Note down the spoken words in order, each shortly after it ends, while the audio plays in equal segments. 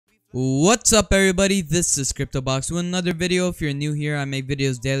What's up everybody, this is CryptoBox with another video. If you're new here, I make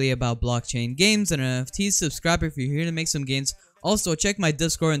videos daily about blockchain games and NFTs. Subscribe if you're here to make some gains. Also, check my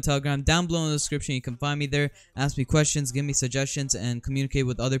Discord and Telegram down below in the description. You can find me there, ask me questions, give me suggestions, and communicate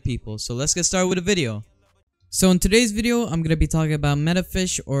with other people. So let's get started with the video. So in today's video, I'm going to be talking about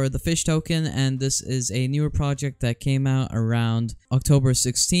Metafish, or the fish token, and this is a newer project that came out around October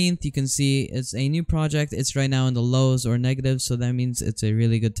 16th. You can see it's a new project. It's right now in the lows or negatives, so that means it's a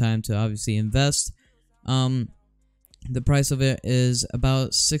really good time to obviously invest. The price of it is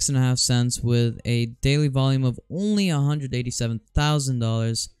about 6.5 cents with a daily volume of only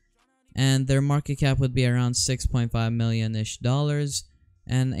 $187,000, and their market cap would be around $6.5 million-ish dollars.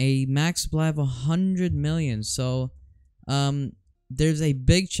 And a max supply of 100 million. So there's a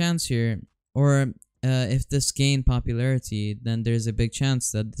big chance here, or if this gained popularity, then there's a big chance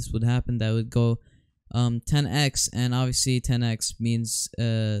that this would happen, that would go 10x, and obviously 10x means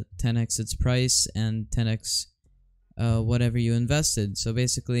 10x its price and 10x whatever you invested. So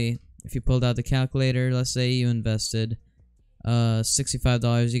basically, if you pulled out the calculator, let's say you invested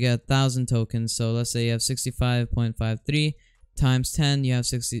 $65, you get 1,000 tokens. So let's say you have 65.53 times 10, you have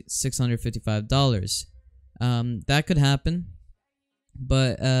 $655. That could happen,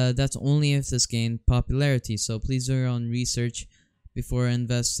 but that's only if this gained popularity. So please do your own research before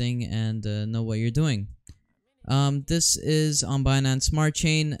investing and know what you're doing. This is on Binance Smart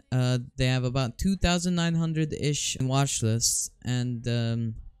Chain. They have about 2,900-ish watch lists, and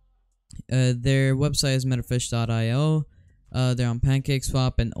their website is metafish.io. They're on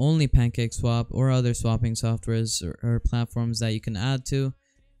PancakeSwap and only PancakeSwap, or other swapping softwares or platforms that you can add to.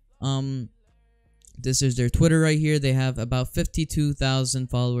 This is their Twitter right here. They have about 52,000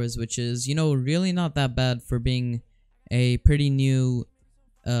 followers, which is, really not that bad for being a pretty new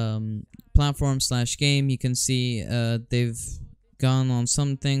platform / game. You can see they've gone on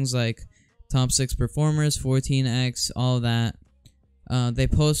some things like top 6 performers, 14x, all that. They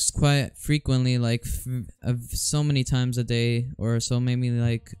post quite frequently, like so many times a day, or so maybe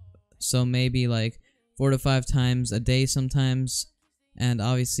like 4 to 5 times a day sometimes. And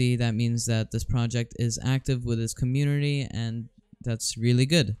obviously that means that this project is active with its community, and that's really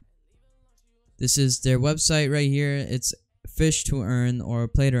good. This is their website right here. It's fish to earn, or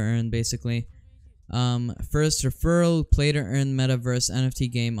play to earn, basically. First referral play to earn Metaverse NFT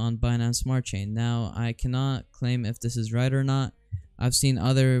game on Binance Smart Chain. Now, I cannot claim if this is right or not. I've seen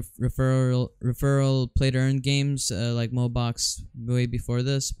other referral play to earn games like Mobox way before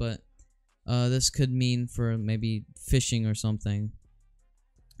this, but this could mean for maybe fishing or something.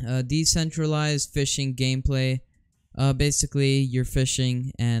 Decentralized fishing gameplay. Basically, you're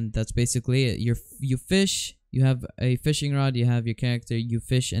fishing, and that's basically it. You fish. You have a fishing rod. You have your character. You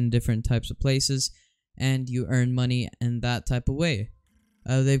fish in different types of places, and you earn money in that type of way.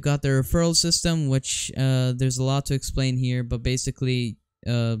 They've got their referral system, which there's a lot to explain here, but basically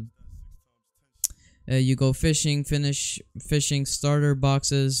you go fishing, finish fishing starter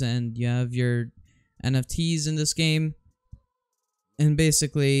boxes, and you have your NFTs in this game, and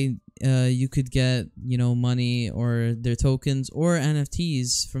basically you could get money or their tokens or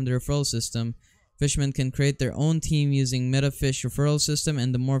NFTs from the referral system. Fishermen can create their own team using Metafish referral system,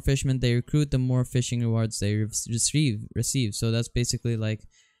 and the more fishermen they recruit, the more fishing rewards they receive. So that's basically like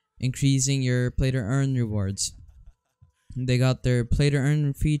increasing your play to earn rewards. They got their play to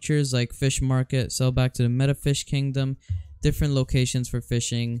earn features like fish market, sell back to the Metafish kingdom, different locations for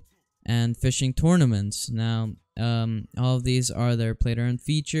fishing, and fishing tournaments. Now, all of these are their play to earn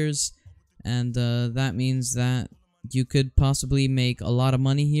features, and that means that you could possibly make a lot of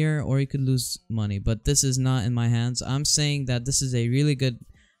money here, or you could lose money, but this is not in my hands. I'm saying that this is a really good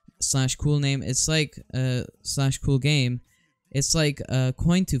 / cool name. It's like / cool game. It's like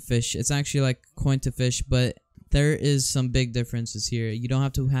coin to fish. It's actually like coin to fish, but there is some big differences here. You don't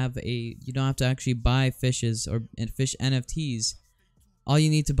have to actually buy fishes or fish NFTs. All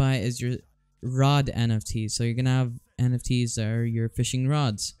you need to buy is your rod NFTs. So you're gonna have NFTs that are your fishing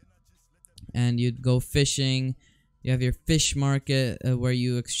rods, and you'd go fishing. You have your fish market where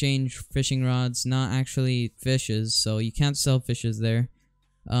you exchange fishing rods, not actually fishes, so you can't sell fishes there.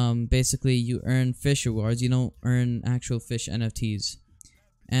 Basically, you earn fish rewards. You don't earn actual fish NFTs.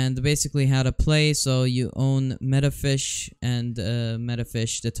 And basically how to play, so you own Metafish and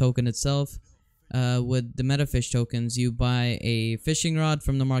Metafish, the token itself. With the Metafish tokens, you buy a fishing rod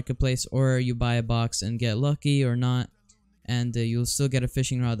from the marketplace, or you buy a box and get lucky or not. And you'll still get a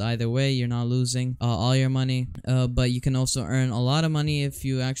fishing rod either way. You're not losing all your money, but you can also earn a lot of money if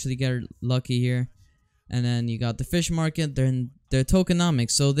you actually get lucky here. And then you got the fish market. They're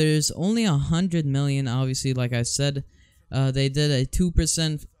tokenomics, so there's only 100 million. Obviously, like I said, they did a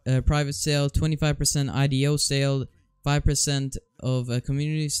 2% private sale, 25% IDO sale, 5% of a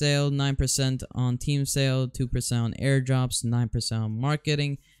community sale, 9% on team sale, 2% on airdrops, 9% on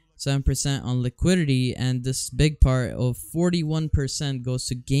marketing, 7% on liquidity, and this big part of 41% goes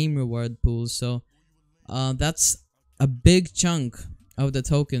to game reward pools. So that's a big chunk of the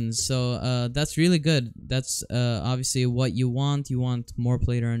tokens. So that's really good. That's obviously what you want. You want more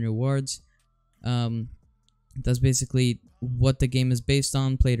player earn rewards. That's basically what the game is based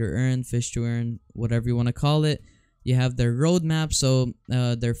on: play to earn, fish to earn, whatever you want to call it. You have their roadmap, so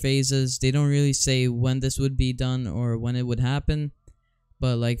their phases. They don't really say when this would be done or when it would happen,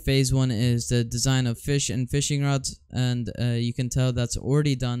 but like phase 1 is the design of fish and fishing rods, and you can tell that's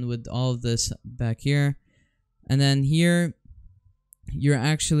already done with all of this back here. And then here,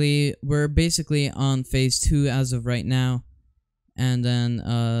 we're basically on phase 2 as of right now, and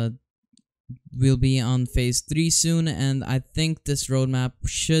then we'll be on phase 3 soon, and I think this roadmap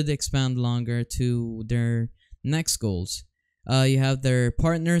should expand longer to their next goals. You have their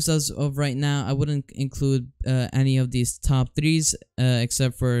partners as of right now. I wouldn't include any of these top 3s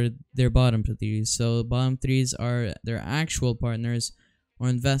except for their bottom 3s. So bottom 3s are their actual partners or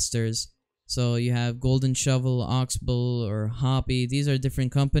investors. So you have Golden Shovel, Oxbow, or Hoppy. These are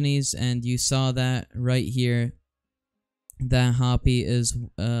different companies, and you saw that right here. That Hoppy is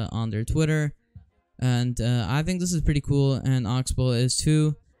on their Twitter, and I think this is pretty cool, and Oxbow is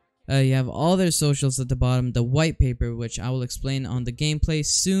too. You have all their socials at the bottom, the white paper, which I will explain on the gameplay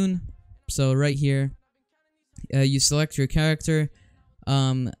soon. So right here, you select your character,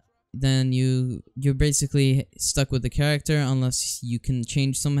 then you're basically stuck with the character unless you can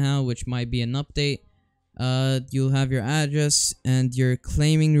change somehow, which might be an update. You'll have your address and your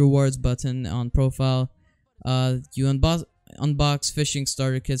claiming rewards button on profile. You unbox fishing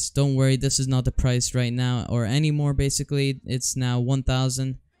starter kits. Don't worry, this is not the price right now or anymore. Basically, it's now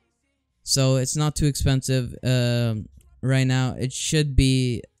 1,000, so it's not too expensive. Right now, it should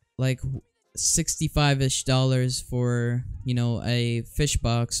be like $65-ish for, you know, a fish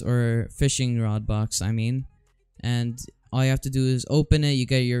box or fishing rod box, I mean. And all you have to do is open it, you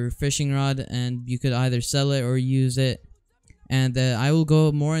get your fishing rod, and you could either sell it or use it. And I will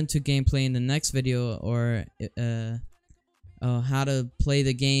go more into gameplay in the next video, or how to play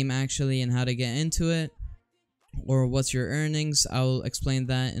the game actually and how to get into it, or what's your earnings. I'll explain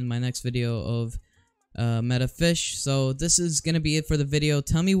that in my next video of Metafish. So this is gonna be it for the video.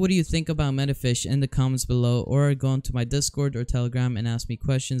 Tell me, what do you think about Metafish in the comments below, or go into my Discord or Telegram and ask me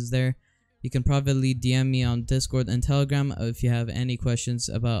questions there. You can privately DM me on Discord and Telegram if you have any questions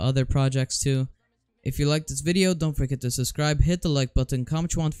about other projects too. If you liked this video, don't forget to subscribe, hit the like button,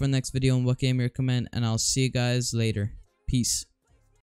 comment what you want for the next video and what game you recommend, and I'll see you guys later. Peace.